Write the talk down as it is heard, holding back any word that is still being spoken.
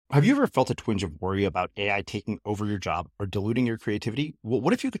Have you ever felt a twinge of worry about AI taking over your job or diluting your creativity? Well,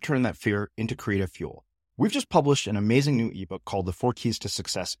 what if you could turn that fear into creative fuel? We've just published an amazing new ebook called The 4 Keys to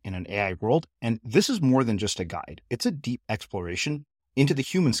Success in an AI World, and this is more than just a guide. It's a deep exploration into the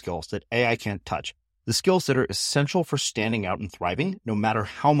human skills that AI can't touch, the skills that are essential for standing out and thriving, no matter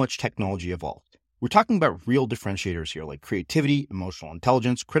how much technology evolves. We're talking about real differentiators here, like creativity, emotional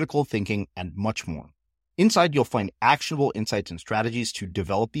intelligence, critical thinking, and much more. Inside, you'll find actionable insights and strategies to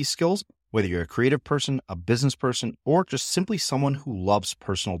develop these skills, whether you're a creative person, a business person, or just simply someone who loves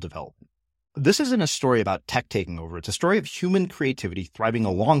personal development. This isn't a story about tech taking over. It's a story of human creativity thriving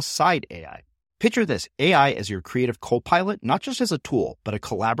alongside AI. Picture this, AI as your creative co-pilot, not just as a tool, but a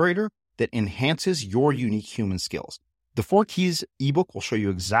collaborator that enhances your unique human skills. The 4 Keys ebook will show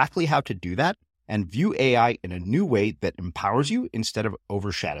you exactly how to do that and view AI in a new way that empowers you instead of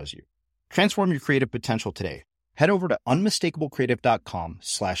overshadows you. Transform your creative potential today. Head over to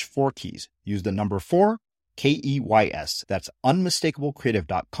unmistakablecreative.com/4keys. Use the number 4, KEYS. That's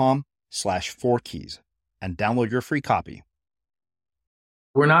unmistakablecreative.com/4keys and download your free copy.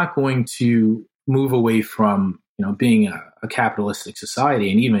 We're not going to move away from, being a capitalistic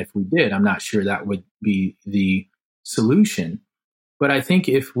society. And even if we did, I'm not sure that would be the solution. But I think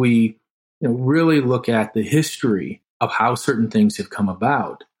if we really look at the history of how certain things have come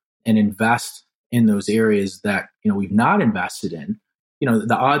about, and invest in those areas that we've not invested in.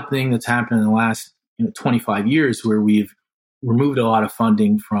 The odd thing that's happened in the last 25 years where we've removed a lot of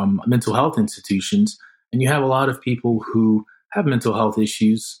funding from mental health institutions, and you have a lot of people who have mental health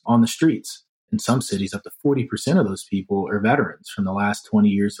issues on the streets. In some cities, up to 40% of those people are veterans from the last 20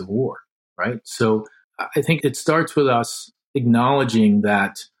 years of war, right? So I think it starts with us acknowledging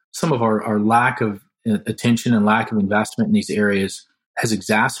that some of our lack of attention and lack of investment in these areas has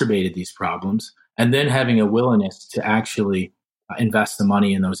exacerbated these problems, and then having a willingness to actually invest the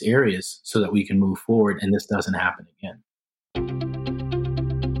money in those areas so that we can move forward and this doesn't happen again.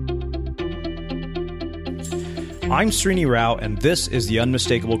 I'm Srini Rao, and this is the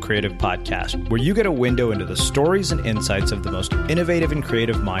Unmistakable Creative Podcast, where you get a window into the stories and insights of the most innovative and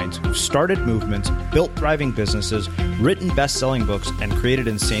creative minds who've started movements, built thriving businesses, written best-selling books, and created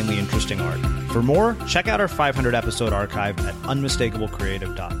insanely interesting art. For more, check out our 500-episode archive at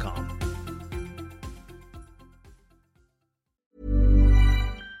unmistakablecreative.com.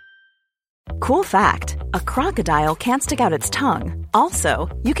 Cool fact, a crocodile can't stick out its tongue. Also,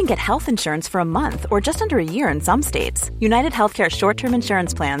 you can get health insurance for a month or just under a year in some states. United Healthcare short-term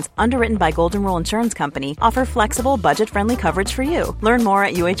insurance plans, underwritten by Golden Rule Insurance Company, offer flexible, budget-friendly coverage for you. Learn more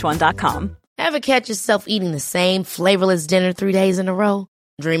at uh1.com. Ever catch yourself eating the same flavorless dinner 3 days in a row?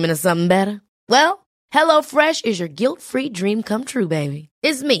 Dreaming of something better? Well, HelloFresh is your guilt-free dream come true, baby.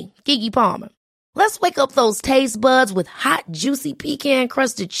 It's me, Keke Palmer. Let's wake up those taste buds with hot, juicy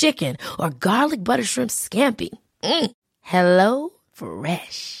pecan-crusted chicken or garlic butter shrimp scampi. Hello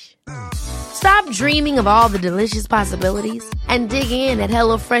Fresh. Stop dreaming of all the delicious possibilities and dig in at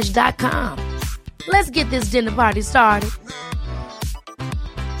HelloFresh.com. Let's get this dinner party started.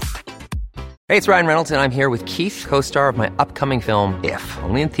 Hey, it's Ryan Reynolds, and I'm here with Keith, co-star of my upcoming film, If,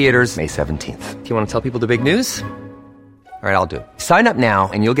 only in theaters May 17th. Do you want to tell people the big news? All right, I'll do it. Sign up now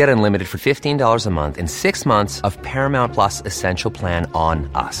and you'll get unlimited for $15 a month and 6 months of Paramount Plus Essential Plan on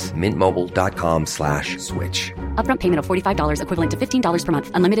us. MintMobile.com/switch. Upfront payment of $45 equivalent to $15 per month.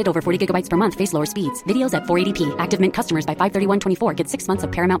 Unlimited over 40 gigabytes per month. Face lower speeds. Videos at 480p. Active Mint customers by 531.24 get 6 months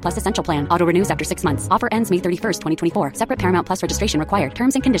of Paramount Plus Essential Plan. Auto renews after 6 months. Offer ends May 31st, 2024. Separate Paramount Plus registration required.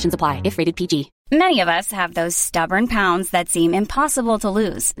 Terms and conditions apply if rated PG. Many of us have those stubborn pounds that seem impossible to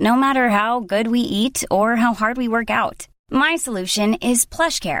lose, no matter how good we eat or how hard we work out. My solution is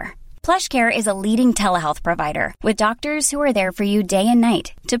PlushCare. PlushCare is a leading telehealth provider with doctors who are there for you day and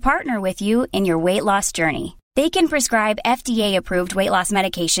night to partner with you in your weight loss journey. They can prescribe FDA-approved weight loss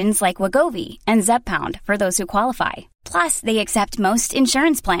medications like Wegovy and Zepbound for those who qualify. Plus, they accept most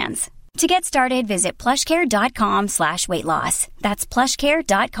insurance plans. To get started, visit plushcare.com/weightloss. That's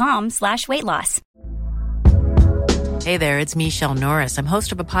plushcare.com/weightloss. Hey there, it's Michelle Norris. I'm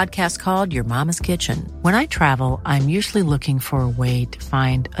host of a podcast called Your Mama's Kitchen. When I travel, I'm usually looking for a way to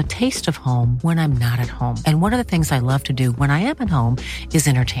find a taste of home when I'm not at home. And one of the things I love to do when I am at home is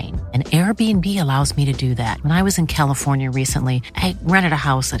entertain. And Airbnb allows me to do that. When I was in California recently, I rented a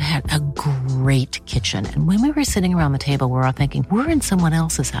house that had a great kitchen. And when we were sitting around the table, we were all thinking, we're in someone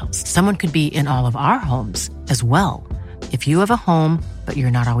else's house. Someone could be in all of our homes as well. If you have a home, but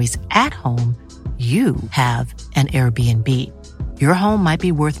you're not always at home, you have an Airbnb. Your home might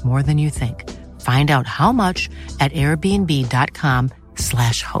be worth more than you think. Find out how much at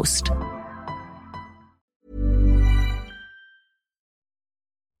airbnb.com/host.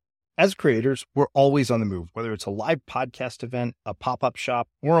 As creators, we're always on the move. Whether it's a live podcast event, a pop-up shop,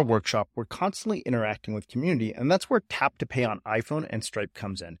 or a workshop, we're constantly interacting with community, and that's where Tap to Pay on iPhone and Stripe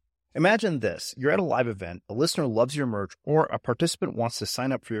comes in. Imagine this. You're at a live event, a listener loves your merch, or a participant wants to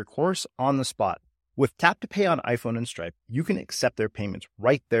sign up for your course on the spot. With Tap to Pay on iPhone and Stripe, you can accept their payments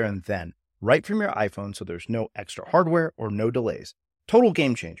right there and then, right from your iPhone, so there's no extra hardware or no delays. Total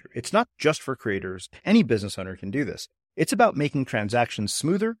game changer. It's not just for creators. Any business owner can do this. It's about making transactions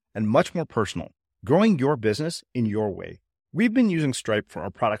smoother and much more personal, growing your business in your way. We've been using Stripe for our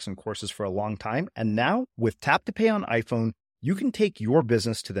products and courses for a long time, and now with Tap to Pay on iPhone, you can take your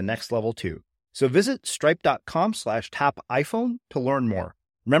business to the next level too. So visit stripe.com/tapiphone to learn more.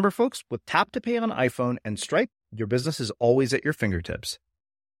 Remember, folks, with Tap to Pay on iPhone and Stripe, your business is always at your fingertips.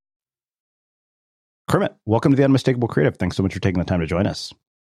 Kermit, welcome to the Unmistakable Creative. Thanks so much for taking the time to join us.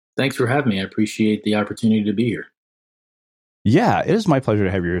 Thanks for having me. I appreciate the opportunity to be here. Yeah, it is my pleasure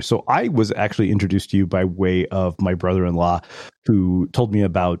to have you here. So I was actually introduced to you by way of my brother-in-law, who told me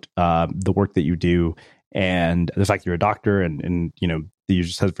about the work that you do and the fact you're a doctor and you know, you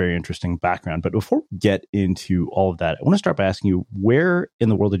just have a very interesting background. But before we get into all of that, I want to start by asking you, where in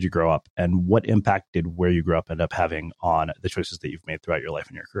the world did you grow up, and what impact did where you grew up end up having on the choices that you've made throughout your life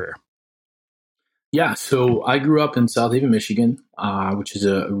and your career? Yeah, so I grew up in South Haven, Michigan, which is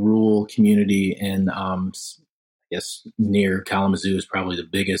a rural community in, I guess, near Kalamazoo is probably the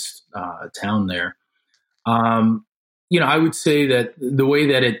biggest town there. I would say that the way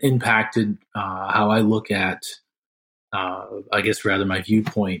that it impacted how I look at, I guess, rather my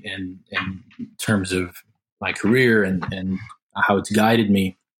viewpoint in terms of my career and how it's guided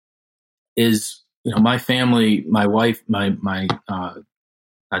me is, my family, my wife, my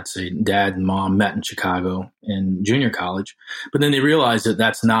I'd say dad and mom met in Chicago in junior college, but then they realized that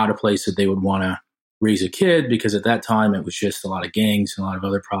that's not a place that they would want to raise a kid, because at that time it was just a lot of gangs and a lot of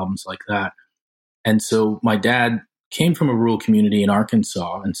other problems like that. And so my dad came from a rural community in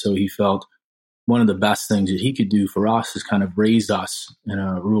Arkansas, and so he felt one of the best things that he could do for us is kind of raise us in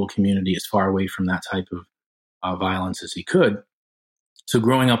a rural community as far away from that type of violence as he could. So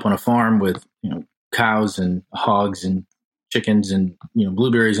growing up on a farm with cows and hogs and chickens and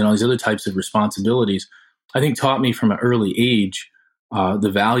blueberries and all these other types of responsibilities, I think taught me from an early age the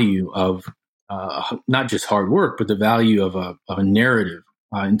value of not just hard work, but the value of a narrative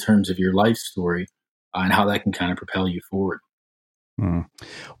in terms of your life story and how that can kind of propel you forward.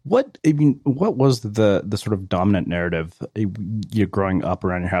 What was the sort of dominant narrative you're growing up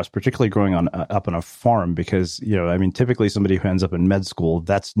around your house, particularly growing up on a farm? Because, typically somebody who ends up in med school,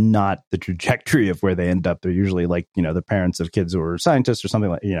 that's not the trajectory of where they end up. They're usually like, the parents of kids who are scientists or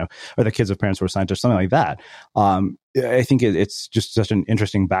something like, or the kids of parents who are scientists, something like that. I think it's just such an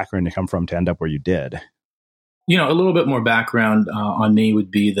interesting background to come from to end up where you did. A little bit more background on me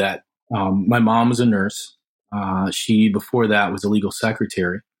would be that my mom was a nurse. She, before that, was a legal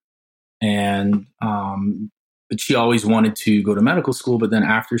secretary, and but she always wanted to go to medical school. But then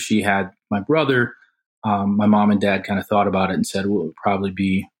after she had my brother, my mom and dad kind of thought about it and said, well, it would probably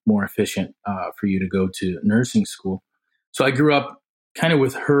be more efficient for you to go to nursing school. So I grew up kind of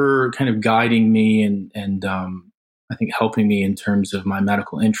with her kind of guiding me and I think helping me in terms of my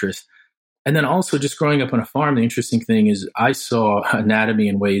medical interest. And then also just growing up on a farm, the interesting thing is I saw anatomy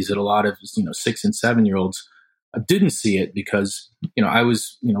in ways that a lot of 6 and 7 year olds didn't see it, because I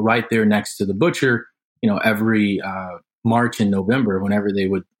was right there next to the butcher every March and November, whenever they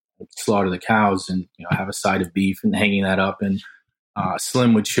would slaughter the cows and have a side of beef and hanging that up, and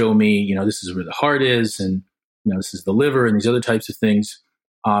Slim would show me this is where the heart is, and this is the liver, and these other types of things,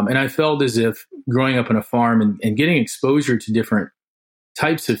 and I felt as if growing up on a farm and getting exposure to different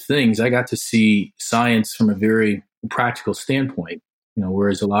types of things, I got to see science from a very practical standpoint,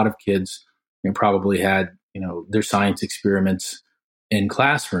 whereas a lot of kids probably had their science experiments in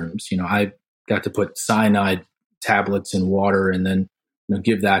classrooms. I got to put cyanide tablets in water and then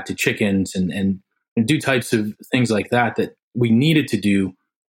give that to chickens and do types of things like that we needed to do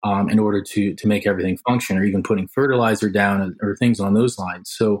in order to make everything function, or even putting fertilizer down or things on those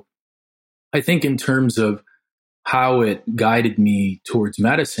lines. So I think in terms of how it guided me towards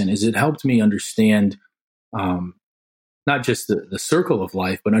medicine is it helped me understand not just the circle of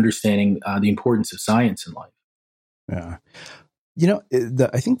life, but understanding the importance of science in life. Yeah.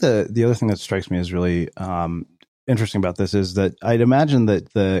 I think the other thing that strikes me as really interesting about this is that I'd imagine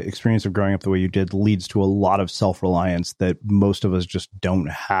that the experience of growing up the way you did leads to a lot of self-reliance that most of us just don't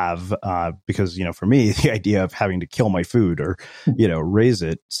have, because, for me, the idea of having to kill my food or, raise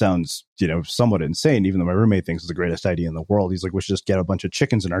it sounds, somewhat insane, even though my roommate thinks it's the greatest idea in the world. He's like, we should just get a bunch of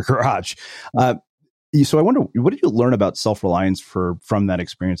chickens in our garage. So I wonder, what did you learn about self-reliance from that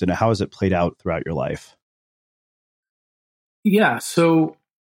experience, and how has it played out throughout your life? Yeah. So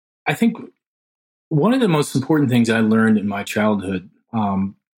I think one of the most important things I learned in my childhood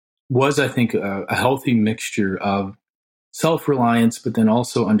was, I think, a healthy mixture of self-reliance, but then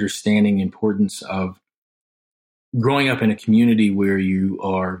also understanding the importance of growing up in a community where you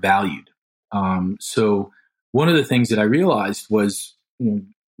are valued. So one of the things that I realized was,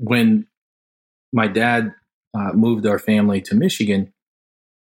 when my dad moved our family to Michigan,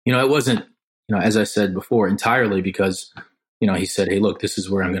 it wasn't, as I said before, entirely because, he said, "Hey, look, this is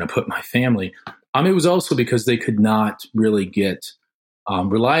where I'm going to put my family." It was also because they could not really get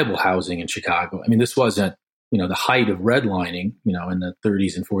reliable housing in Chicago. I mean, this wasn't, the height of redlining, in the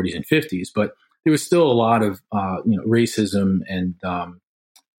 30s and 40s and 50s, but there was still a lot of, racism and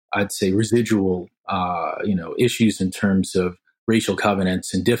I'd say residual, issues in terms of racial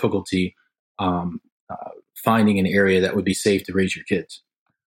covenants and difficulty finding an area that would be safe to raise your kids.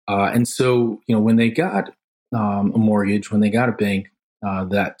 And so, when they got a mortgage, when they got a bank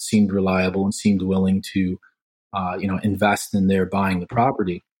that seemed reliable and seemed willing to, invest in their buying the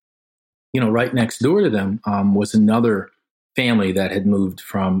property, right next door to them was another family that had moved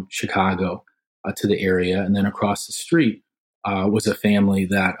from Chicago to the area. And then across the street was a family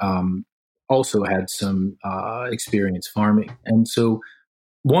that also had some experience farming. And so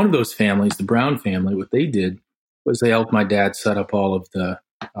one of those families, the Brown family, what they did was they helped my dad set up all of the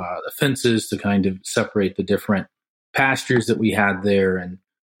fences to kind of separate the different pastures that we had there. And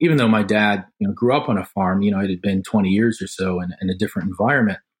even though my dad, grew up on a farm, it had been 20 years or so in a different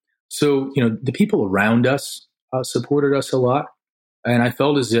environment. So, the people around us supported us a lot. And I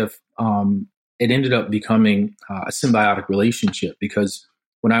felt as if it ended up becoming a symbiotic relationship, because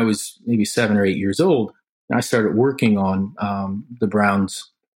when I was maybe 7 or 8 years old, I started working on the Browns'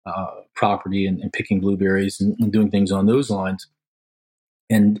 property and picking blueberries and doing things on those lines.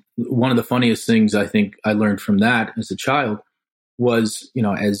 And one of the funniest things I think I learned from that as a child was,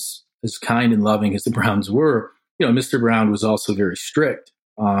 as kind and loving as the Browns were, Mr. Brown was also very strict.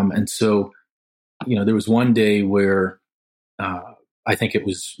 And so, there was one day where I think it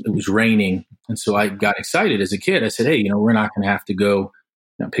was raining. And so I got excited as a kid. I said, "Hey, we're not going to have to go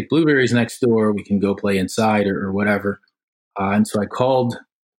pick blueberries next door. We can go play inside or whatever." And so I called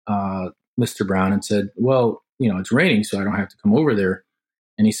Mr. Brown and said, "Well, it's raining, so I don't have to come over there."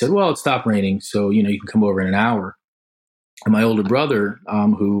 And he said, "Well, it stopped raining, so, you can come over in an hour." And my older brother,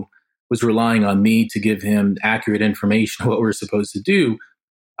 who was relying on me to give him accurate information of what we were supposed to do,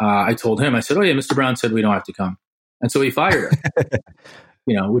 I told him, I said, "Oh yeah, Mr. Brown said we don't have to come." And so he fired us,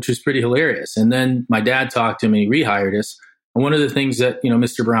 which was pretty hilarious. And then my dad talked to him and he rehired us. And one of the things that,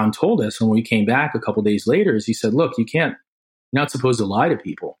 Mr. Brown told us when we came back a couple days later is he said, "Look, you're not supposed to lie to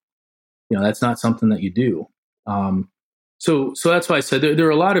people. That's not something that you do." So that's why I said there are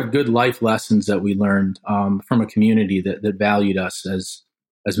a lot of good life lessons that we learned from a community that valued us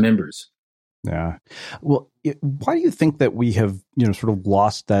as members. Yeah. Well, why do you think that we have, sort of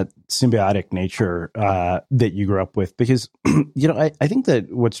lost that symbiotic nature that you grew up with? Because, I think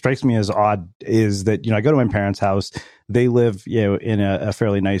that what strikes me as odd is that, I go to my parents' house. They live, in a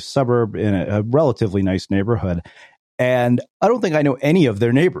fairly nice suburb in a relatively nice neighborhood. And I don't think I know any of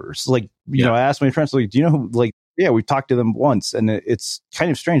their neighbors. Like, I asked my friends, like, "Do you know who, like," yeah, we talked to them once. And it's kind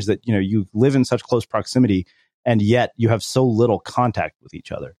of strange that, you live in such close proximity and yet you have so little contact with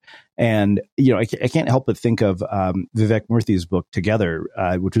each other. And, I can't help but think of Vivek Murthy's book Together,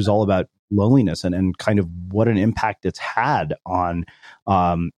 which was all about loneliness and kind of what an impact it's had on,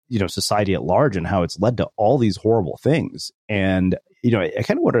 society at large and how it's led to all these horrible things. And, I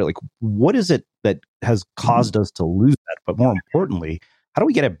kind of wonder, like, what is it that has caused us to lose that? But more importantly, how do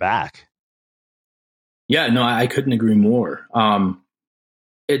we get it back? Yeah, no, I couldn't agree more.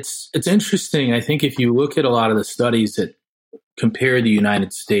 It's interesting. I think if you look at a lot of the studies that compare the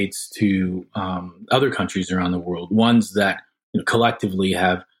United States to other countries around the world, ones that collectively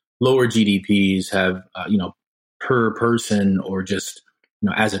have lower GDPs, have per person or just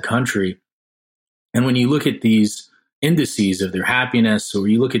as a country, and when you look at these indices of their happiness, or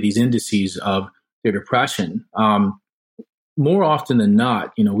you look at these indices of their depression, more often than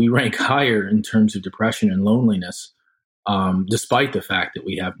not, we rank higher in terms of depression and loneliness, despite the fact that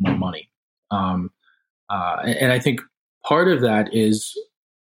we have more money. And I think part of that is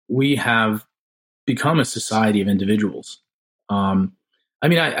we have become a society of individuals.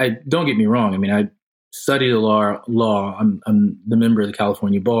 I don't get me wrong. I studied the law. I'm the member of the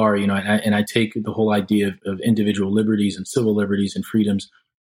California Bar, and I take the whole idea of individual liberties and civil liberties and freedoms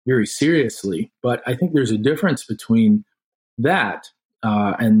very seriously. But I think there's a difference between that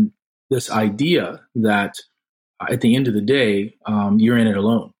and this idea that at the end of the day, you're in it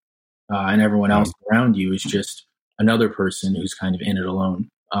alone, and everyone else around you is just another person who's kind of in it alone.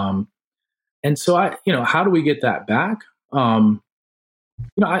 And so how do we get that back?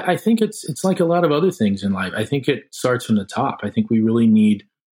 I think it's like a lot of other things in life. I think it starts from the top. I think we really need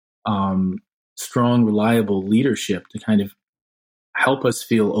strong, reliable leadership to kind of help us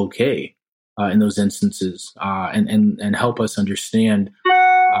feel okay in those instances, and help us understand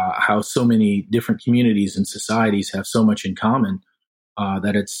how so many different communities and societies have so much in common,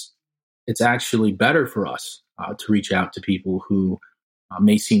 that it's actually better for us to reach out to people who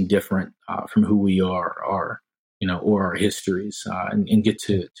may seem different from who we are, or our histories, and get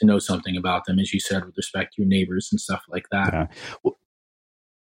to know something about them, as you said, with respect to your neighbors and stuff like that. Yeah.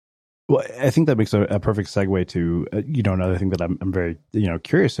 Well, I think that makes a perfect segue to, another thing that I'm very,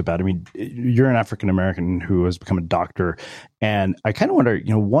 curious about. I mean, you're an African American who has become a doctor. And I kind of wonder,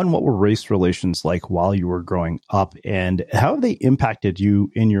 one, what were race relations like while you were growing up, and how have they impacted you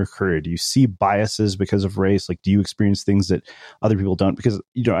in your career? Do you see biases because of race? Like, do you experience things that other people don't? Because,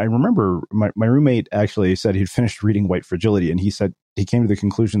 I remember my roommate actually said he'd finished reading White Fragility, and he said he came to the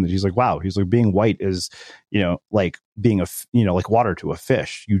conclusion that he's like, wow, he's like, being white is, like being like water to a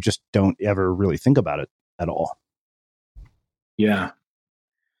fish. You just don't ever really think about it at all. Yeah.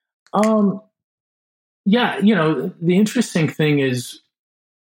 Yeah. The interesting thing is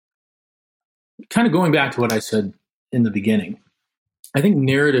kind of going back to what I said in the beginning. I think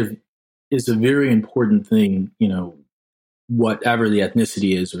narrative is a very important thing, whatever the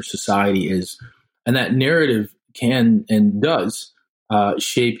ethnicity is or society is. And that narrative can and does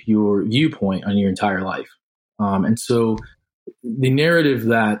shape your viewpoint on your entire life. And so the narrative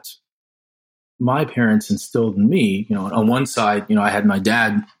that my parents instilled in me, on one side, I had my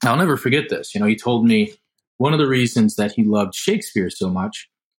dad. I'll never forget this. He told me one of the reasons that he loved Shakespeare so much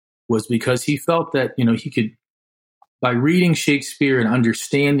was because he felt that, he could, by reading Shakespeare and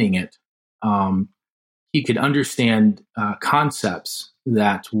understanding it, he could understand concepts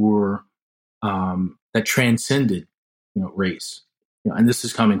that were, that transcended, race. And this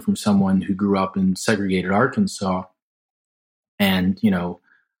is coming from someone who grew up in segregated Arkansas and,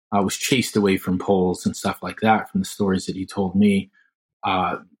 was chased away from polls and stuff like that. From the stories that he told me,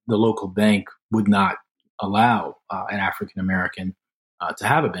 the local bank would not allow an African American to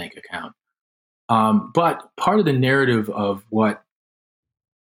have a bank account. But part of the narrative of what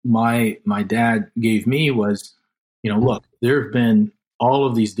my dad gave me was, look, there have been all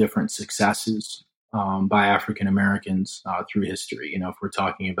of these different successes by African Americans through history. If we're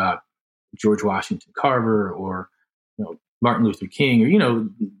talking about George Washington Carver or Martin Luther King, or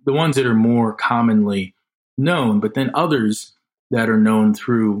the ones that are more commonly known, but then others that are known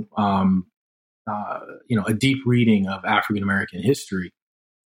through a deep reading of African American history.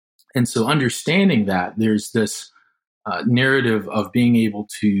 And so understanding that there's this narrative of being able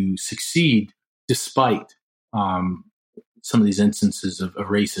to succeed despite some of these instances of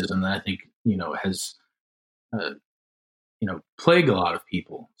racism that I think has plagued a lot of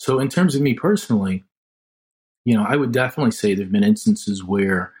people. So in terms of me personally, I would definitely say there have been instances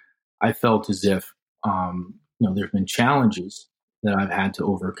where I felt as if there have been challenges that I've had to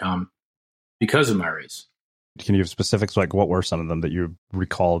overcome because of my race. Can you give specifics? Like, what were some of them that you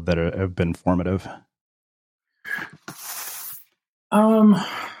recall that have been formative? I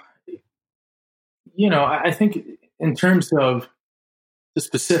think in terms of the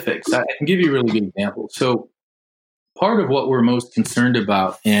specifics, I can give you a really good example. So part of what we're most concerned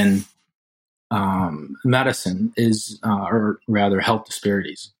about in medicine is, or rather health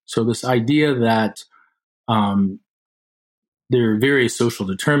disparities. So this idea that there are various social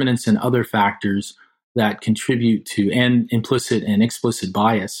determinants and other factors that contribute to and implicit and explicit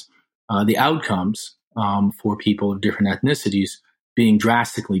bias, the outcomes for people of different ethnicities being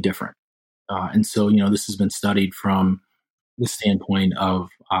drastically different. And so, this has been studied from the standpoint of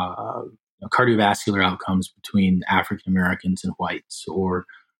cardiovascular outcomes between African Americans and whites, or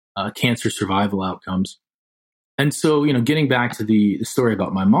cancer survival outcomes. And so, getting back to the story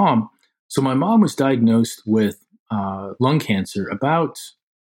about my mom. So my mom was diagnosed with lung cancer about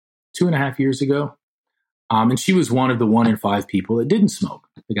 2.5 years ago. And she was one of the 1 in 5 people that didn't smoke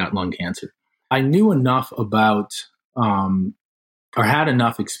that got lung cancer. I knew enough about, or had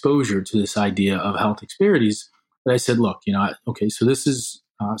enough exposure to this idea of health disparities that I said, look, okay, so this is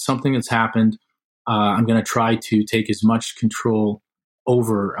something that's happened. I'm going to try to take as much control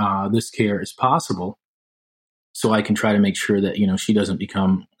over this care as possible, so I can try to make sure that, she doesn't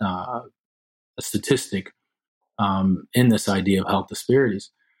become a statistic in this idea of health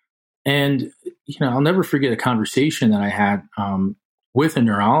disparities. And, I'll never forget a conversation that I had with a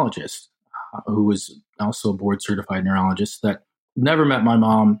neurologist who was also a board certified neurologist that never met my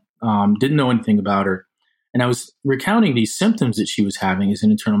mom, didn't know anything about her. And I was recounting these symptoms that she was having as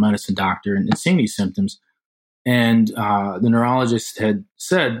an internal medicine doctor and seeing these symptoms. And the neurologist had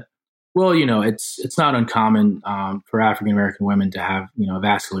said, well, it's not uncommon for African-American women to have,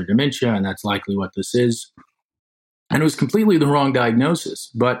 vascular dementia, and that's likely what this is. And it was completely the wrong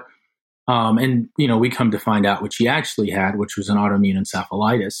diagnosis. But, we come to find out what she actually had, which was an autoimmune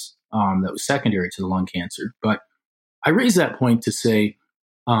encephalitis that was secondary to the lung cancer. But I raise that point to say,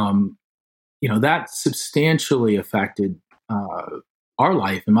 that substantially affected our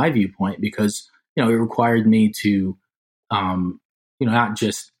life, in my viewpoint, because, it required me to, not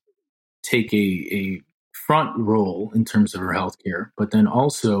just take a front role in terms of her healthcare, but then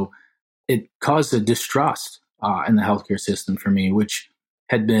also it caused a distrust in the healthcare system for me, which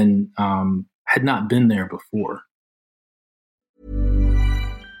had not been there before.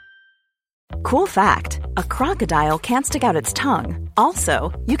 Cool fact, a crocodile can't stick out its tongue.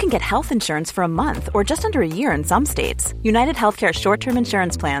 Also, you can get health insurance for a month or just under a year in some states. United Healthcare short-term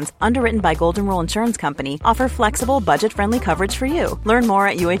insurance plans, underwritten by Golden Rule Insurance Company, offer flexible, budget-friendly coverage for you. Learn more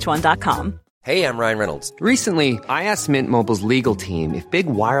at uh1.com. Hey, I'm Ryan Reynolds. Recently, I asked Mint Mobile's legal team if big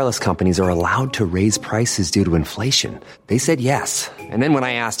wireless companies are allowed to raise prices due to inflation. They said yes. And then when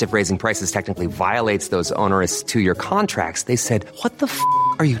I asked if raising prices technically violates those onerous 2-year contracts, they said, "What the f***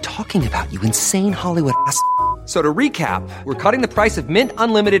 are you talking about, you insane Hollywood ass f- So to recap, we're cutting the price of Mint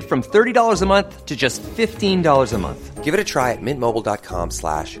Unlimited from $30 a month to just $15 a month. Give it a try at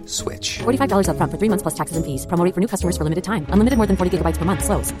mintmobile.com/switch. $45 up front for 3 months plus taxes and fees. Promo rate for new customers for limited time. Unlimited more than 40 gigabytes per month.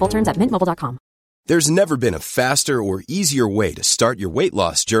 Slows full terms at mintmobile.com. There's never been a faster or easier way to start your weight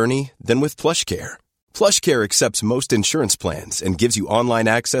loss journey than with PlushCare. PlushCare accepts most insurance plans and gives you online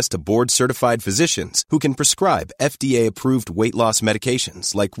access to board-certified physicians who can prescribe FDA-approved weight loss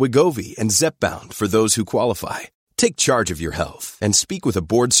medications like Wegovy and Zepbound for those who qualify. Take charge of your health and speak with a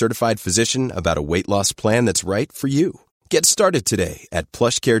board-certified physician about a weight loss plan that's right for you. Get started today at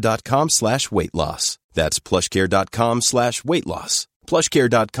plushcare.com/weight loss. That's plushcare.com/weight loss.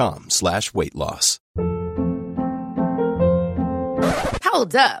 plushcare.com/weight loss.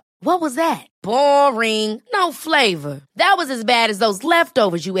 Hold up. What was that? Boring. No flavor. That was as bad as those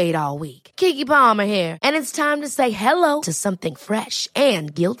leftovers you ate all week. Keke Palmer here, and it's time to say hello to something fresh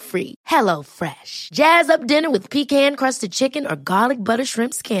and guilt-free. Hello Fresh. Jazz up dinner with pecan-crusted chicken or garlic butter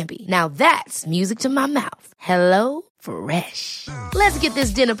shrimp scampi. Now that's music to my mouth. Hello Fresh. Let's get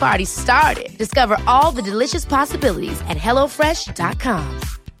this dinner party started. Discover all the delicious possibilities at hellofresh.com.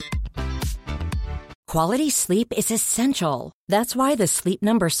 Quality sleep is essential. That's why the Sleep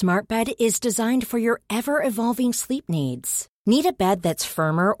Number Smart Bed is designed for your ever-evolving sleep needs. Need a bed that's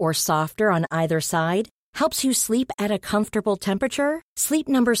firmer or softer on either side? Helps you sleep at a comfortable temperature? Sleep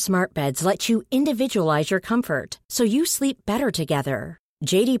Number Smart Beds let you individualize your comfort, so you sleep better together.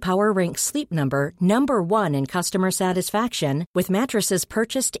 J.D. Power ranks Sleep Number number 1 in customer satisfaction with mattresses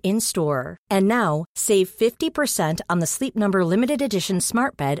purchased in-store. And now, save 50% on the Sleep Number Limited Edition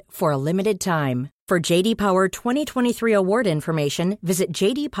Smart Bed for a limited time. For J.D. Power 2023 award information, visit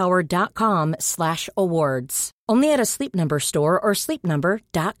jdpower.com/awards. Only at a Sleep Number store or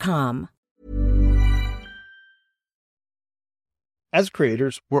sleepnumber.com. As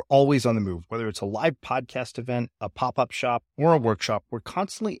creators, we're always on the move. Whether it's a live podcast event, a pop-up shop, or a workshop, we're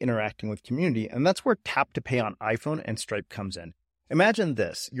constantly interacting with community, and that's where Tap to Pay on iPhone and Stripe comes in. Imagine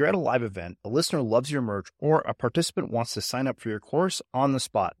this. You're at a live event, a listener loves your merch, or a participant wants to sign up for your course on the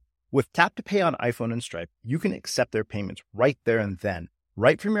spot. With Tap to Pay on iPhone and Stripe, you can accept their payments right there and then,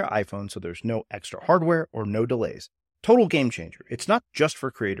 right from your iPhone, so there's no extra hardware or no delays. Total game changer. It's not just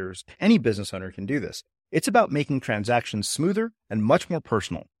for creators. Any business owner can do this. It's about making transactions smoother and much more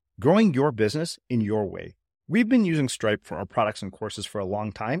personal, growing your business in your way. We've been using Stripe for our products and courses for a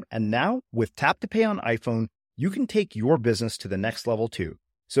long time, and now with Tap to Pay on iPhone, you can take your business to the next level too.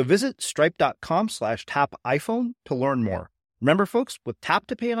 So visit stripe.com/tapiphone to learn more. Remember, folks, with Tap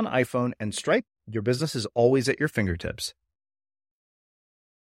to Pay on iPhone and Stripe, your business is always at your fingertips.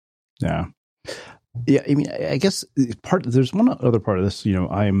 Yeah. Yeah, I mean, I guess there's one other part of this,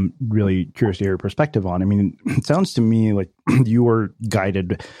 I'm really curious to hear your perspective on. I mean, it sounds to me like you were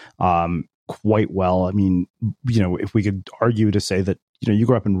guided quite well. I mean, if we could argue to say that, you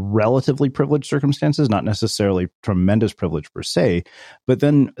grew up in relatively privileged circumstances, not necessarily tremendous privilege per se, but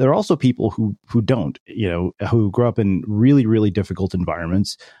then there are also people who don't, who grow up in really, really difficult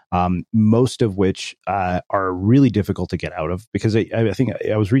environments, most of which are really difficult to get out of. Because I think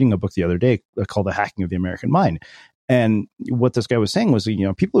I was reading a book the other day called The Hacking of the American Mind. And what this guy was saying was,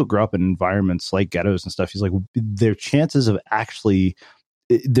 people who grow up in environments like ghettos and stuff, he's like, their chances of actually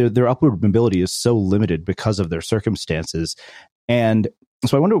their upward mobility is so limited because of their circumstances. And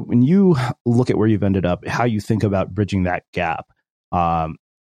so I wonder, when you look at where you've ended up, how you think about bridging that gap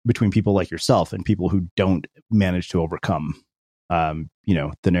between people like yourself and people who don't manage to overcome, the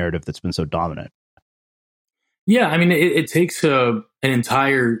narrative that's been so dominant. Yeah, I mean, it takes an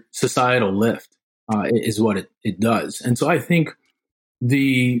entire societal lift, is what it does. And so I think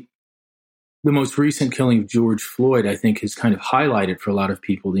the most recent killing of George Floyd, I think, has kind of highlighted for a lot of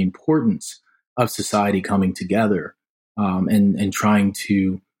people the importance of society coming together and trying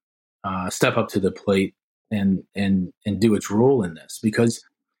to step up to the plate and do its role in this. Because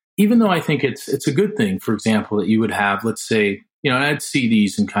even though I think it's a good thing, for example, that you would have, let's say, and I'd see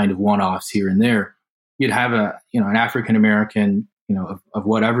these in kind of one-offs here and there, you'd have an African American, of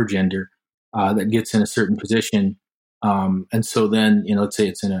whatever gender that gets in a certain position. And so then, let's say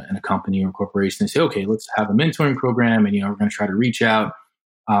it's in a company or a corporation, they say, okay, let's have a mentoring program. And, we're going to try to reach out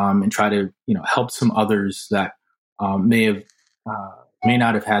and try to, help some others that may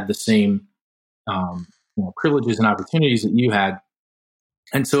not have had the same, privileges and opportunities that you had.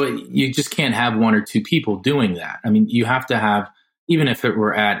 And so you just can't have one or two people doing that. I mean, you have to have, even if it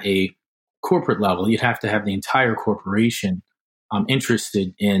were at a corporate level, you'd have to have the entire corporation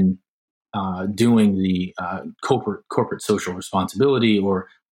interested in doing the corporate social responsibility, or,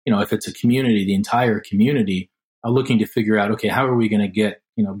 if it's a community, the entire community looking to figure out, okay, how are we going to get,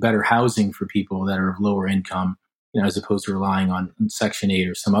 better housing for people that are of lower income, as opposed to relying on Section 8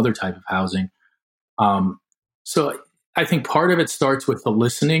 or some other type of housing. So I think part of it starts with the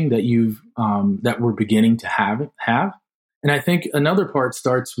listening that we're beginning to have. And I think another part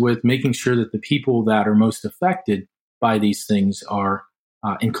starts with making sure that the people that are most affected by these things are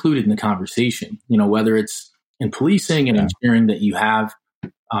included in the conversation, whether it's in policing and ensuring that you have,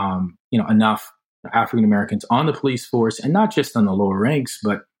 enough African Americans on the police force, and not just on the lower ranks,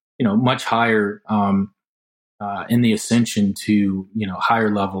 but, much higher in the ascension to, higher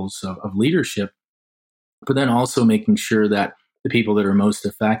levels of leadership, but then also making sure that the people that are most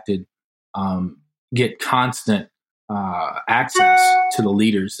affected get constant access to the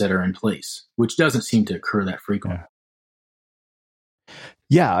leaders that are in place, which doesn't seem to occur that frequently.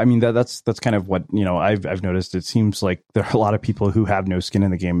 Yeah, I mean that's kind of what I've noticed. It seems like there are a lot of people who have no skin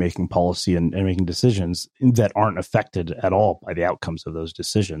in the game making policy and making decisions that aren't affected at all by the outcomes of those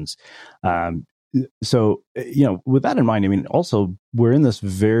decisions. So with that in mind, I mean, also we're in this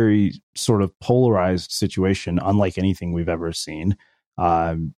very sort of polarized situation, unlike anything we've ever seen.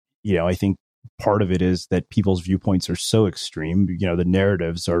 I think part of it is that people's viewpoints are so extreme. The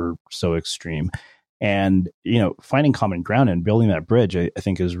narratives are so extreme. And, finding common ground and building that bridge, I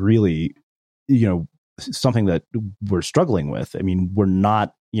think is really, something that we're struggling with. I mean, we're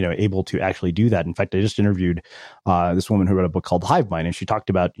not, able to actually do that. In fact, I just interviewed this woman who wrote a book called Hive Mind, and she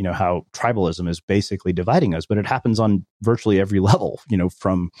talked about, how tribalism is basically dividing us, but it happens on virtually every level,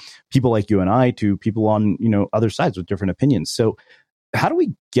 from people like you and I to people on, other sides with different opinions. So how do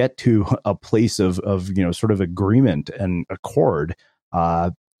we get to a place of sort of agreement and accord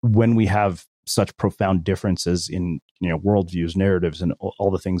when we have such profound differences in worldviews, narratives, and all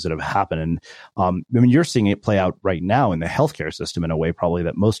the things that have happened? And I mean, you're seeing it play out right now in the healthcare system in a way probably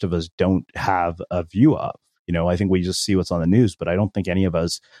that most of us don't have a view of. I think we just see what's on the news, but I don't think any of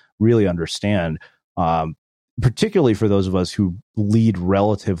us really understand, particularly for those of us who lead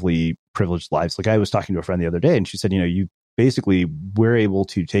relatively privileged lives. Like I was talking to a friend the other day, and she said, we're able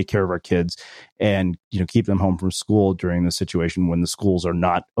to take care of our kids and, keep them home from school during the situation when the schools are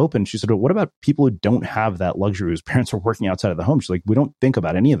not open. She said, well, what about people who don't have that luxury, whose parents are working outside of the home? She's like, we don't think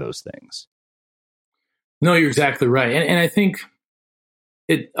about any of those things. No, you're exactly right. And I think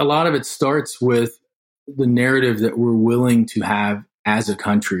a lot of it starts with the narrative that we're willing to have as a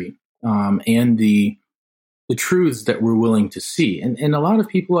country, and the truths that we're willing to see. And a lot of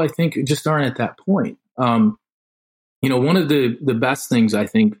people, I think, just aren't at that point. One of the best things I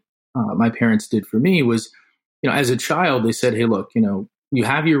think my parents did for me was, as a child, they said, hey, look, you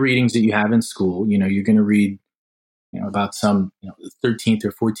have your readings that you have in school. You're going to read, about some 13th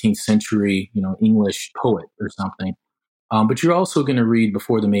or 14th century, English poet or something. But you're also going to read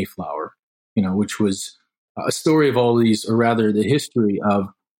Before the Mayflower, which was a story of all these, or rather the history of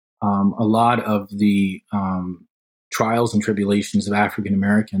a lot of the trials and tribulations of African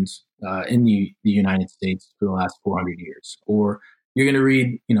Americans in the United States for the last 400 years. Or you're going to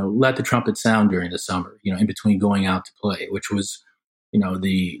read, Let the Trumpet Sound during the summer, in between going out to play, which was,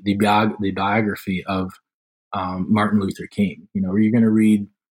 the biography of Martin Luther King. Or you're going to read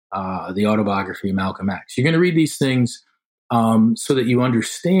the autobiography of Malcolm X. You're going to read these things so that you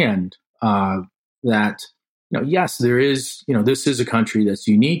understand that, yes, there is, this is a country that's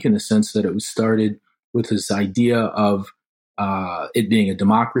unique in the sense that it was started with this idea of it being a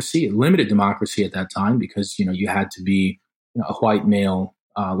democracy, a limited democracy at that time, because, you had to be a white male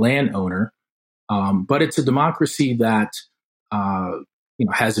landowner. But it's a democracy that,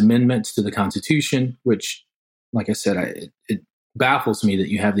 has amendments to the Constitution, which, like I said, it baffles me that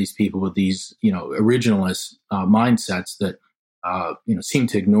you have these people with these, originalist mindsets that, seem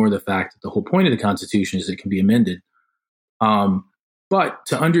to ignore the fact that the whole point of the Constitution is it can be amended. But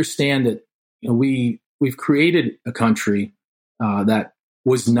to understand that, we've created a country that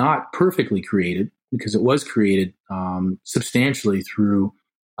was not perfectly created, because it was created substantially through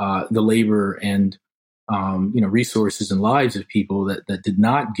the labor and resources and lives of people that did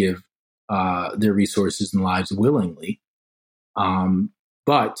not give their resources and lives willingly,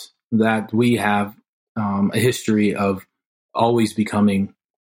 but that we have a history of always becoming,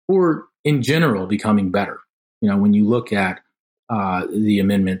 or in general, becoming better. When you look at the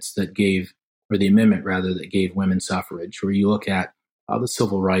amendments that gave, or the amendment rather, that gave women suffrage, or you look at the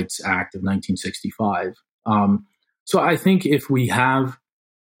Civil Rights Act of 1965. So I think if we have,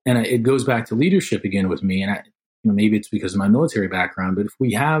 and it goes back to leadership again with me, and maybe it's because of my military background, but if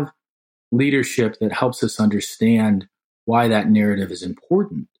we have leadership that helps us understand why that narrative is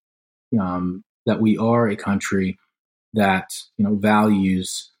important, that we are a country that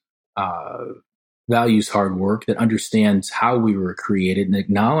values hard work, that understands how we were created and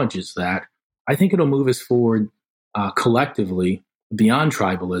acknowledges that, I think it'll move us forward collectively beyond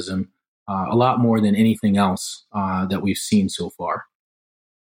tribalism a lot more than anything else that we've seen so far.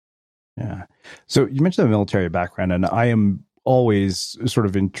 Yeah. So you mentioned the military background, and I am always sort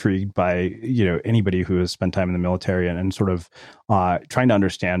of intrigued by, anybody who has spent time in the military and sort of trying to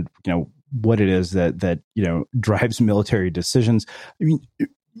understand, what it is that drives military decisions. I mean,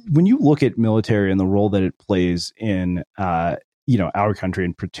 when you look at military and the role that it plays in, our country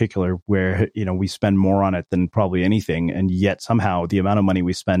in particular, where, we spend more on it than probably anything. And yet somehow the amount of money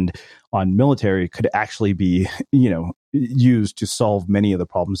we spend on military could actually be, used to solve many of the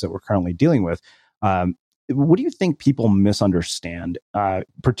problems that we're currently dealing with. What do you think people misunderstand,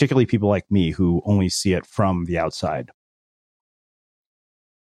 particularly people like me who only see it from the outside?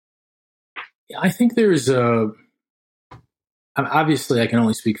 I think there's obviously I can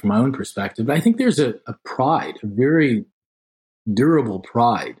only speak from my own perspective, but I think there's a pride, a very durable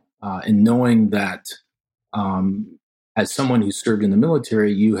pride in knowing that as someone who served in the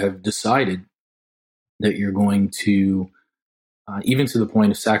military, you have decided that you're going to, even to the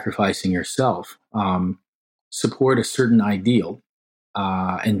point of sacrificing yourself, support a certain ideal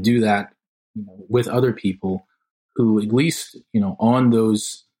and do that with other people who, at least, on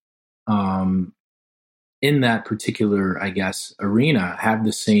those in that particular, I guess, arena, have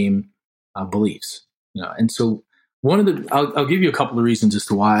the same beliefs. And so I'll give you a couple of reasons as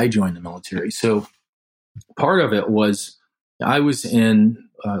to why I joined the military. So part of it was I was in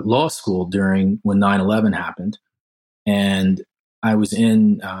law school when 9/11 happened, and I was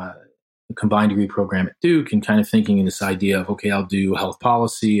in a combined degree program at Duke, and kind of thinking in this idea of, okay, I'll do health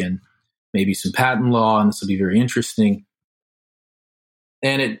policy and maybe some patent law, and this will be very interesting.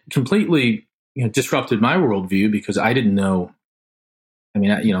 And it completely disrupted my worldview, because I didn't know. I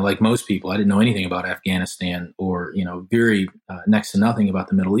mean, like most people, I didn't know anything about Afghanistan or, very next to nothing about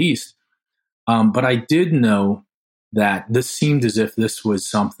the Middle East. But I did know that this seemed as if this was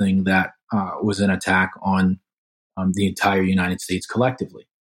something that was an attack on the entire United States collectively,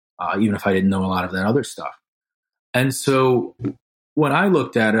 even if I didn't know a lot of that other stuff. And so when I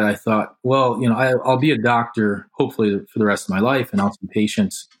looked at it, I thought, well, I'll be a doctor, hopefully for the rest of my life, and I'll see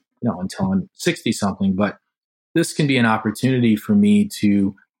patients, until I'm 60 something. But this can be an opportunity for me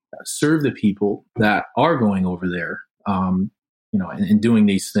to serve the people that are going over there, and doing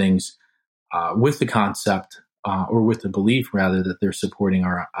these things with the concept or with the belief, rather, that they're supporting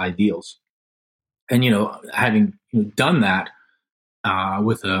our ideals. And, having done that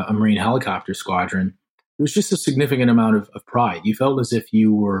with a Marine helicopter squadron, it was just a significant amount of pride. You felt as if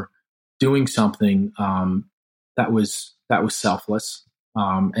you were doing something that was selfless,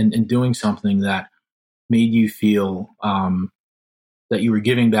 and doing something that made you feel that you were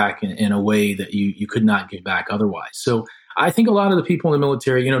giving back in a way that you could not give back otherwise. So I think a lot of the people in the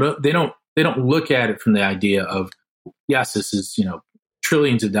military, they don't look at it from the idea of, yes, this is,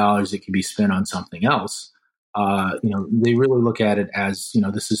 trillions of dollars that could be spent on something else. They really look at it as,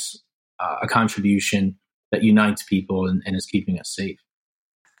 this is a contribution that unites people and is keeping us safe.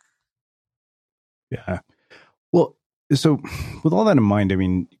 Yeah. Well, so with all that in mind, I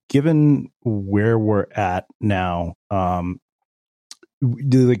mean, given where we're at now,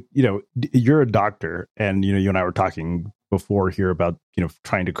 you're a doctor, and you and I were talking before here about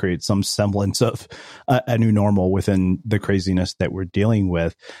trying to create some semblance of a new normal within the craziness that we're dealing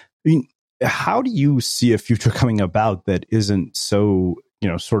with. I mean, how do you see a future coming about that isn't so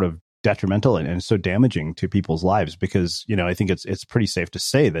sort of detrimental and so damaging to people's lives? Because I think it's pretty safe to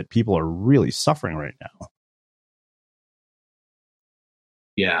say that people are really suffering right now.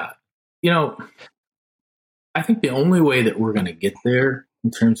 Yeah, I think the only way that we're going to get there in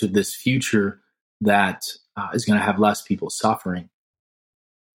terms of this future that is going to have less people suffering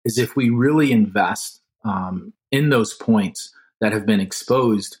is if we really invest in those points that have been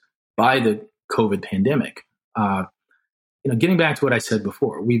exposed by the COVID pandemic. Getting back to what I said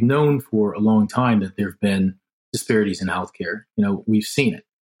before, we've known for a long time that there have been disparities in healthcare. We've seen it.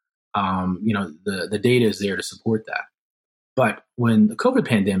 The data is there to support that. But when the COVID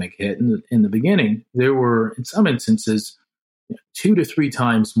pandemic hit in the beginning, there were, in some instances, 2 to 3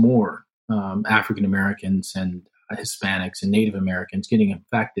 times more African Americans and Hispanics and Native Americans getting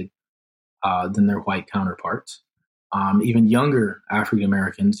infected than their white counterparts. Even younger African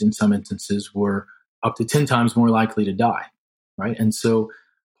Americans, in some instances, were up to 10 times more likely to die, right? And so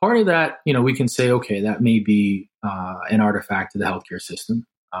part of that, we can say, okay, that may be an artifact of the healthcare system,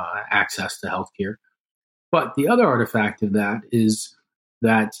 access to healthcare. But the other artifact of that is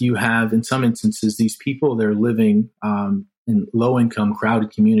that you have, in some instances, these people that are living in low-income,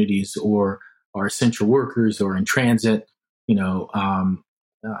 crowded communities, or are essential workers, or in transit,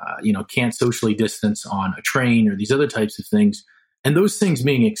 can't socially distance on a train, or these other types of things. And those things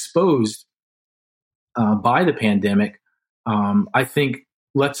being exposed by the pandemic, I think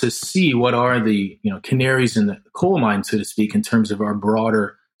lets us see what are the canaries in the coal mine, so to speak, in terms of our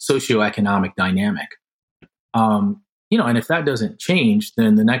broader socioeconomic dynamic. And if that doesn't change,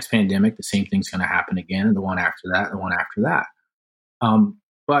 then the next pandemic, the same thing's going to happen again, and the one after that, the one after that.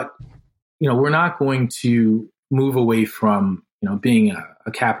 But we're not going to move away from being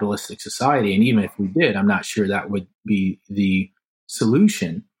a capitalistic society. And even if we did, I'm not sure that would be the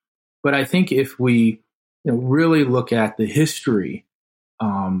solution. But I think if we really look at the history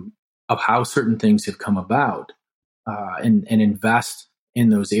of how certain things have come about, and invest in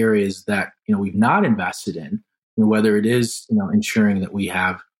those areas that we've not invested in, whether it is ensuring that we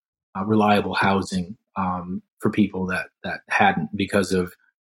have reliable housing for people that hadn't, because of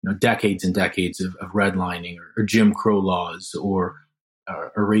decades and decades of redlining or Jim Crow laws or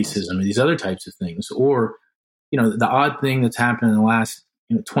racism or these other types of things, or the odd thing that's happened in the last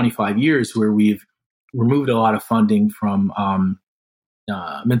 25 years where we've removed a lot of funding from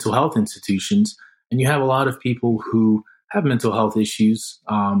mental health institutions, and you have a lot of people who have mental health issues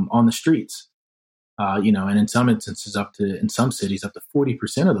on the streets. And in some instances, in some cities, up to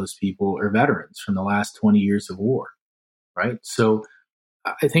 40% of those people are veterans from the last 20 years of war, right? So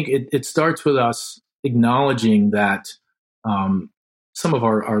I think it starts with us acknowledging that some of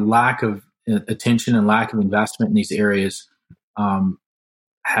our lack of attention and lack of investment in these areas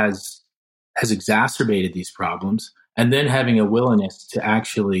has exacerbated these problems, and then having a willingness to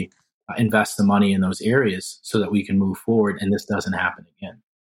actually invest the money in those areas so that we can move forward and this doesn't happen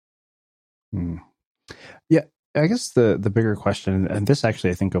again. Yeah, I guess the bigger question, and this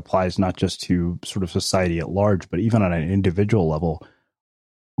actually I think applies not just to sort of society at large, but even on an individual level.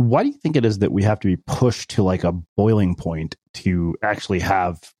 Why do you think it is that we have to be pushed to like a boiling point to actually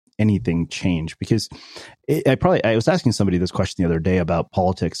have anything change? Because I was asking somebody this question the other day about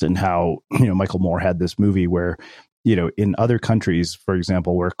politics and how, Michael Moore had this movie where, in other countries, for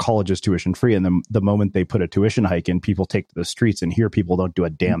example, where college is tuition free, and the moment they put a tuition hike in, people take to the streets, and here people don't do a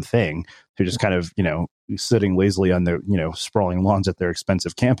damn thing. They're just kind of, sitting lazily on their, sprawling lawns at their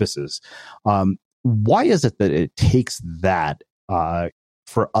expensive campuses. Why is it that it takes that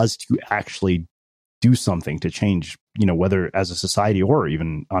for us to actually do something to change, whether as a society or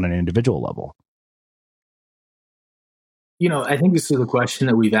even on an individual level? I think this is a question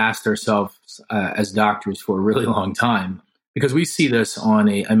that we've asked ourselves as doctors for a really long time, because we see this on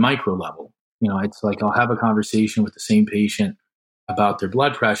a micro level. It's like I'll have a conversation with the same patient about their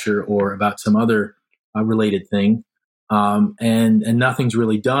blood pressure or about some other related thing, and nothing's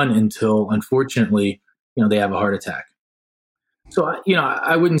really done until, unfortunately, they have a heart attack. So,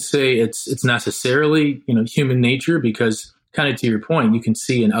 I wouldn't say it's necessarily, human nature, because kind of to your point, you can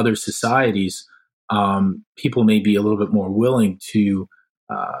see in other societies, people may be a little bit more willing to,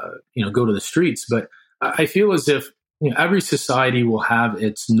 go to the streets. But I feel as if every society will have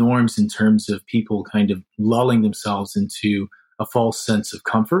its norms in terms of people kind of lulling themselves into a false sense of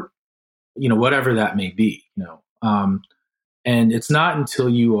comfort, whatever that may be. And it's not until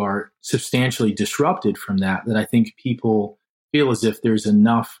you are substantially disrupted from that I think people feel as if there's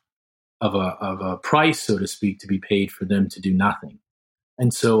enough of a price, so to speak, to be paid for them to do nothing.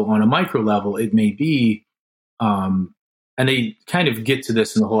 And so on a micro level, it may be, and they kind of get to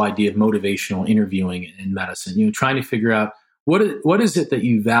this in the whole idea of motivational interviewing in medicine, trying to figure out what is it that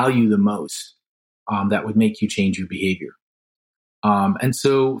you value the most that would make you change your behavior. And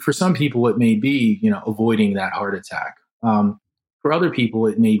so for some people, it may be, avoiding that heart attack. For other people,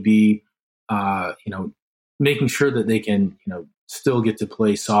 it may be, making sure that they can, still get to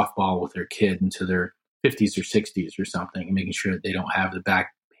play softball with their kid into their 50s or 60s or something, and making sure that they don't have the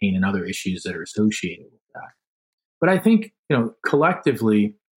back pain and other issues that are associated with that. But I think,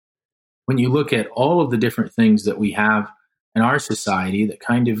 collectively, when you look at all of the different things that we have in our society that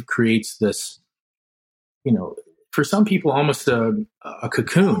kind of creates this, for some people, almost a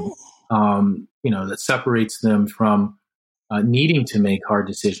cocoon, that separates them from needing to make hard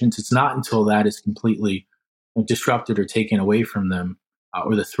decisions. It's not until that is completely disrupted or taken away from them,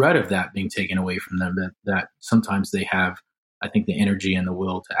 or the threat of that being taken away from them, that sometimes they have, I think, the energy and the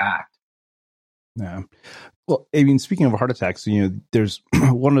will to act. Yeah. Well, I mean, speaking of heart attacks, there's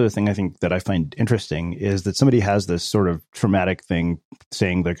one other thing I think that I find interesting is that somebody has this sort of traumatic thing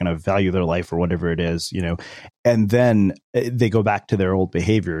saying they're going to value their life or whatever it is, and then they go back to their old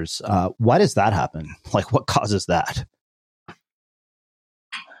behaviors. Why does that happen? Like, what causes that?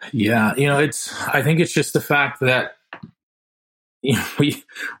 Yeah, I think it's just the fact that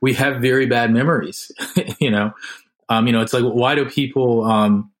we have very bad memories. It's like, why do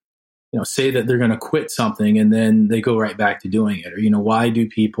people say that they're going to quit something and then they go right back to doing it? Or why do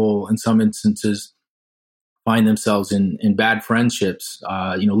people in some instances find themselves in bad friendships?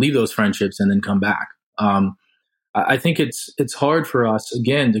 Leave those friendships and then come back. I think it's hard for us,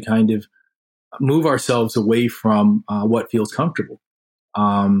 again, to kind of move ourselves away from what feels comfortable.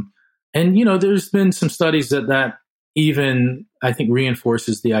 There's been some studies that even, I think,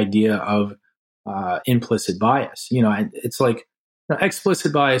 reinforces the idea of implicit bias. It's like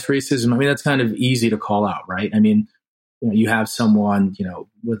explicit bias, racism. I mean, that's kind of easy to call out, right? I mean, you have someone,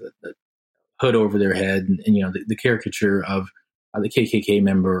 with the hood over their head and the caricature of the KKK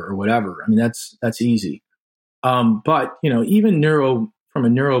member or whatever. I mean, that's easy. But, even from a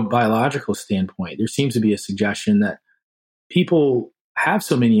neurobiological standpoint, there seems to be a suggestion that people have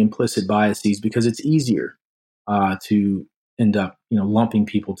so many implicit biases because it's easier to end up, lumping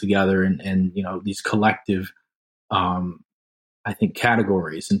people together and these collective, I think,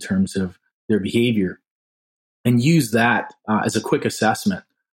 categories in terms of their behavior, and use that as a quick assessment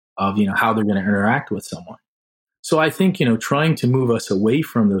of, how they're going to interact with someone. So I think, trying to move us away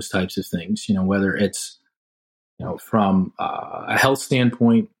from those types of things, whether it's, from a health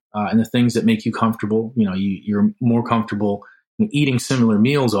standpoint and the things that make you comfortable, you're more comfortable eating similar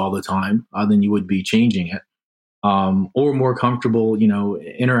meals all the time than you would be changing it, or more comfortable,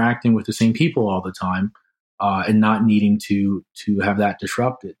 interacting with the same people all the time and not needing to have that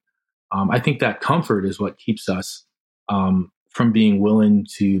disrupted. I think that comfort is what keeps us from being willing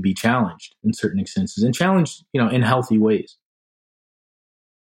to be challenged in certain instances, and challenged, in healthy ways.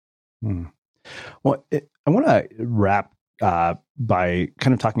 Well, I want to wrap by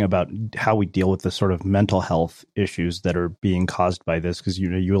kind of talking about how we deal with the sort of mental health issues that are being caused by this, because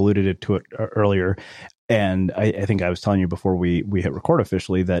you alluded to it earlier, and I think I was telling you before we hit record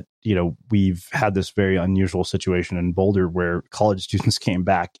officially that we've had this very unusual situation in Boulder where college students came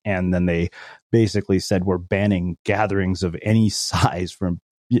back and then they basically said we're banning gatherings of any size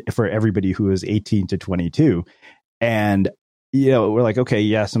for everybody who is 18 to 22, and we're like, okay,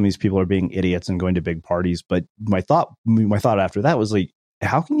 yeah, some of these people are being idiots and going to big parties. But my thought after that was like,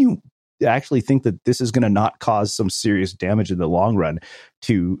 how can you actually think that this is going to not cause some serious damage in the long run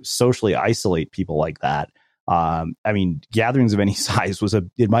to socially isolate people like that? I mean, gatherings of any size was,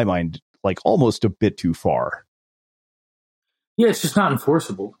 in my mind, like almost a bit too far. Yeah, it's just not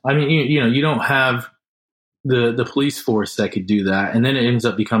enforceable. I mean, you don't have the police force that could do that, and then it ends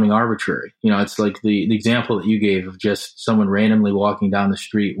up becoming arbitrary. It's like the example that you gave of just someone randomly walking down the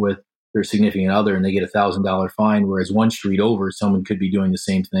street with their significant other and they get $1,000 fine, whereas one street over someone could be doing the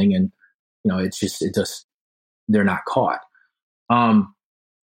same thing, and they're not caught. I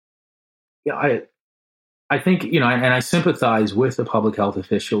think, and I sympathize with the public health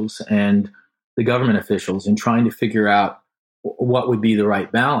officials and the government officials in trying to figure out what would be the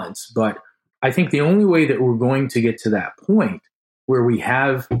right balance, but I think the only way that we're going to get to that point where we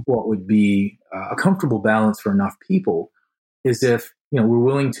have what would be a comfortable balance for enough people is if, we're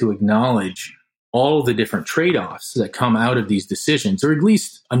willing to acknowledge all of the different trade-offs that come out of these decisions, or at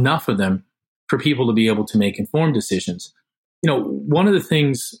least enough of them for people to be able to make informed decisions. one of the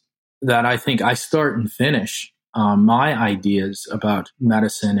things that I think I start and finish my ideas about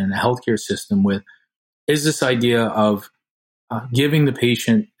medicine and the healthcare system with is this idea of giving the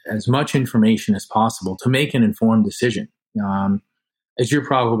patient as much information as possible to make an informed decision. As you're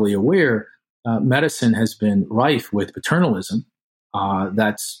probably aware, medicine has been rife with paternalism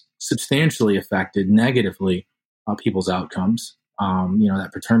that's substantially affected negatively people's outcomes.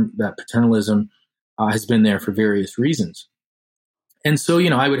 That paternalism has been there for various reasons. And so,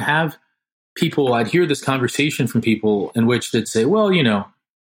 I would have people, I'd hear this conversation from people in which they'd say, well,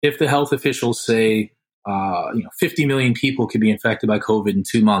 if the health officials say, 50 million people could be infected by COVID in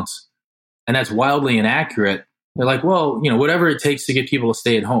 2 months, and that's wildly inaccurate, they're like, well, whatever it takes to get people to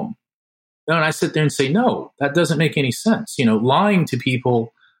stay at home. And I sit there and say, no, that doesn't make any sense. Lying to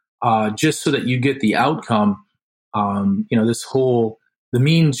people just so that you get the outcome, this whole, the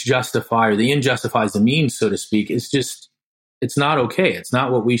means justify, or the end justifies the means, so to speak, is just, it's not okay. It's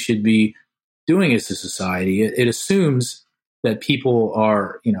not what we should be doing as a society. It assumes that people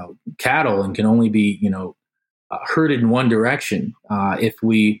are, cattle and can only be, herded in one direction. If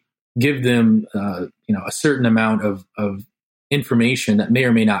we give them, a certain amount of information that may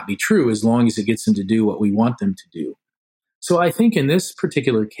or may not be true, as long as it gets them to do what we want them to do. So I think in this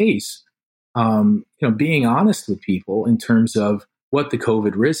particular case, being honest with people in terms of what the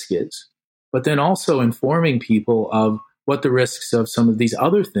COVID risk is, but then also informing people of what the risks of some of these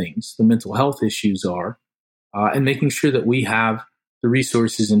other things, the mental health issues are, and making sure that we have the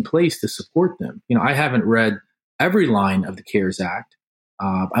resources in place to support them. I haven't read every line of the CARES Act.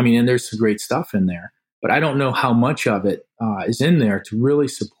 And there's some great stuff in there, but I don't know how much of it is in there to really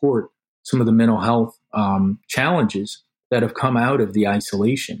support some of the mental health challenges that have come out of the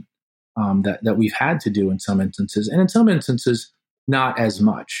isolation that we've had to do in some instances, and in some instances, not as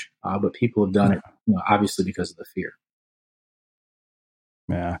much, but people have done it, obviously because of the fear.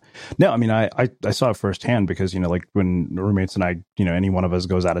 Yeah. No, I saw it firsthand because, like when roommates and I, any one of us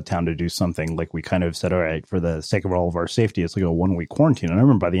goes out of town to do something, like we kind of said, all right, for the sake of all of our safety, it's like a 1-week quarantine. And I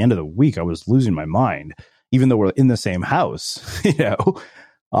remember by the end of the week, I was losing my mind, even though we're in the same house, and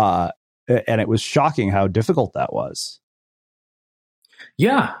it was shocking how difficult that was.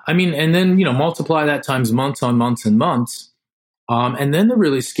 Yeah. And then, multiply that times months on months and months. And then the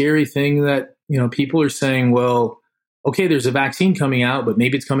really scary thing that, people are saying, well, okay, there's a vaccine coming out, but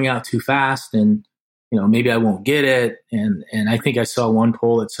maybe it's coming out too fast, and maybe I won't get it. And I think I saw one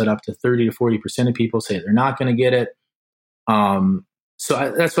poll that said up to 30 to 40% of people say they're not going to get it.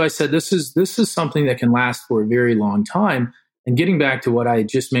 That's why I said this is something that can last for a very long time. And getting back to what I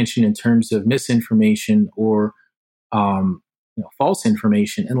just mentioned in terms of misinformation or false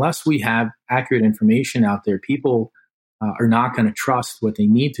information, unless we have accurate information out there, people are not going to trust what they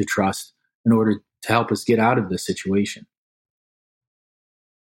need to trust in order to help us get out of this situation.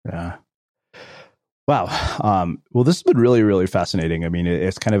 Yeah. Wow. Well, this has been really, really fascinating.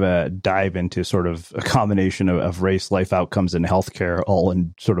 It's kind of a dive into sort of a combination of race, life outcomes, and healthcare all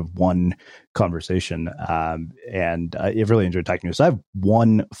in sort of one conversation. And I've really enjoyed talking to you. So I have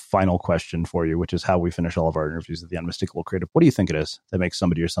one final question for you, which is how we finish all of our interviews at the Unmistakable Creative. What do you think it is that makes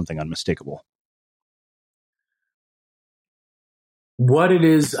somebody or something unmistakable? What it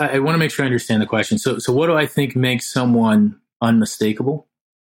is, I want to make sure I understand the question. So what do I think makes someone unmistakable?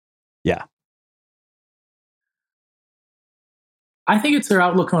 Yeah. I think it's their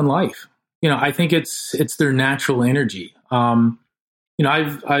outlook on life. I think it's their natural energy. I've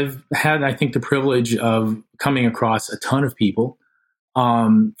had, I think, the privilege of coming across a ton of people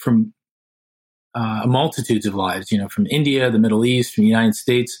from multitudes of lives, from India, the Middle East, from the United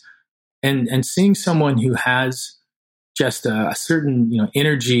States, and seeing someone who has just a certain,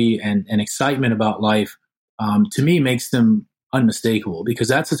 energy and excitement about life, to me makes them unmistakable, because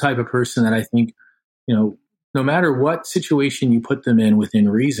that's the type of person that I think, no matter what situation you put them in within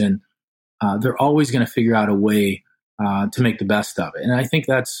reason, they're always going to figure out a way to make the best of it. And I think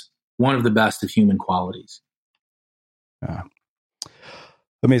that's one of the best of human qualities.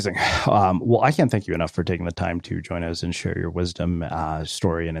 Amazing. Well, I can't thank you enough for taking the time to join us and share your wisdom,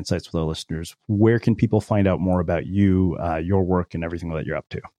 story, and insights with our listeners. Where can people find out more about you, your work, and everything that you're up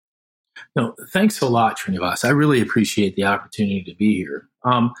to? No, thanks a lot, Srinivas. I really appreciate the opportunity to be here.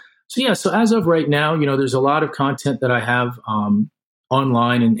 So as of right now, there's a lot of content that I have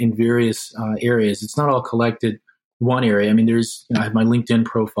online in various areas. It's not all collected in one area. I have my LinkedIn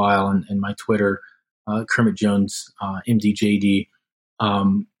profile and my Twitter, Kermit Jones, MDJD.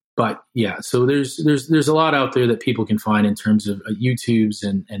 But yeah, so there's a lot out there that people can find in terms of YouTubes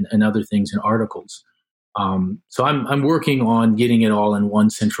and other things and articles. So I'm working on getting it all in one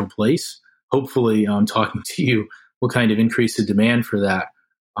central place. Hopefully, talking to you what kind of increase the demand for that.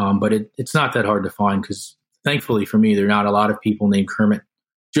 But it's not that hard to find because thankfully for me, there are not a lot of people named Kermit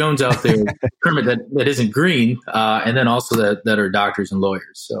Jones out there, Kermit that isn't green, and then also that are doctors and lawyers.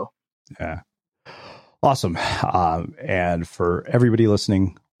 So, yeah, awesome. And for everybody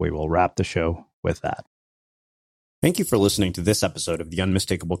listening, we will wrap the show with that. Thank you for listening to this episode of the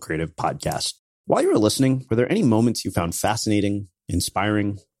Unmistakable Creative Podcast. While you were listening, were there any moments you found fascinating,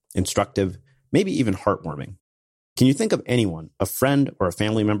 inspiring, instructive, maybe even heartwarming? Can you think of anyone, a friend or a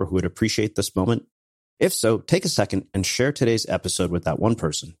family member who would appreciate this moment? If so, take a second and share today's episode with that one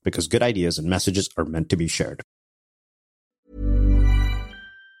person, because good ideas and messages are meant to be shared.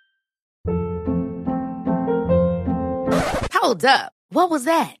 Hold up. What was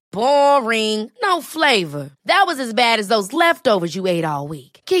that? Boring. No flavor. That was as bad as those leftovers you ate all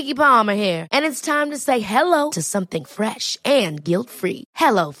week. Keke Palmer here, and it's time to say hello to something fresh and guilt-free.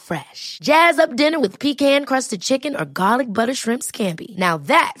 Hello Fresh. Jazz up dinner with pecan-crusted chicken or garlic butter shrimp scampi. Now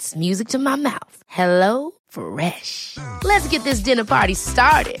that's music to my mouth. Hello Fresh. Let's get this dinner party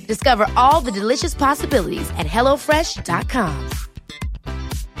started. Discover all the delicious possibilities at HelloFresh.com.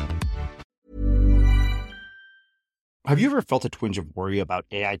 Have you ever felt a twinge of worry about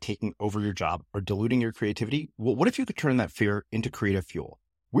AI taking over your job or diluting your creativity? Well, what if you could turn that fear into creative fuel?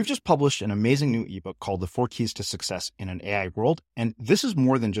 We've just published an amazing new ebook called The 4 Keys to Success in an AI World, and this is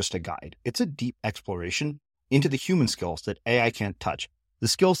more than just a guide. It's a deep exploration into the human skills that AI can't touch, the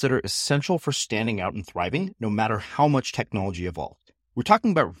skills that are essential for standing out and thriving, no matter how much technology evolved. We're talking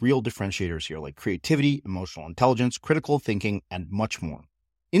about real differentiators here, like creativity, emotional intelligence, critical thinking, and much more.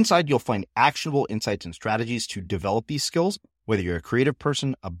 Inside, you'll find actionable insights and strategies to develop these skills, whether you're a creative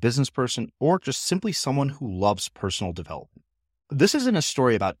person, a business person, or just simply someone who loves personal development. This isn't a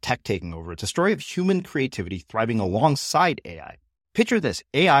story about tech taking over. It's a story of human creativity thriving alongside AI. Picture this,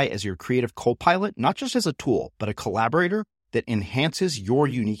 AI as your creative co-pilot, not just as a tool, but a collaborator that enhances your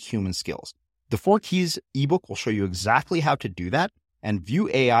unique human skills. The 4 Keys ebook will show you exactly how to do that and view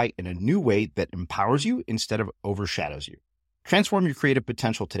AI in a new way that empowers you instead of overshadows you. Transform your creative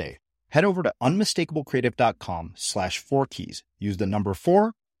potential today. Head over to unmistakablecreative.com/4keys. Use the number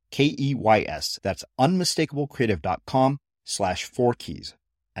 4, KEYS. That's unmistakablecreative.com/4keys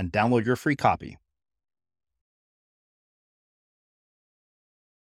and download your free copy.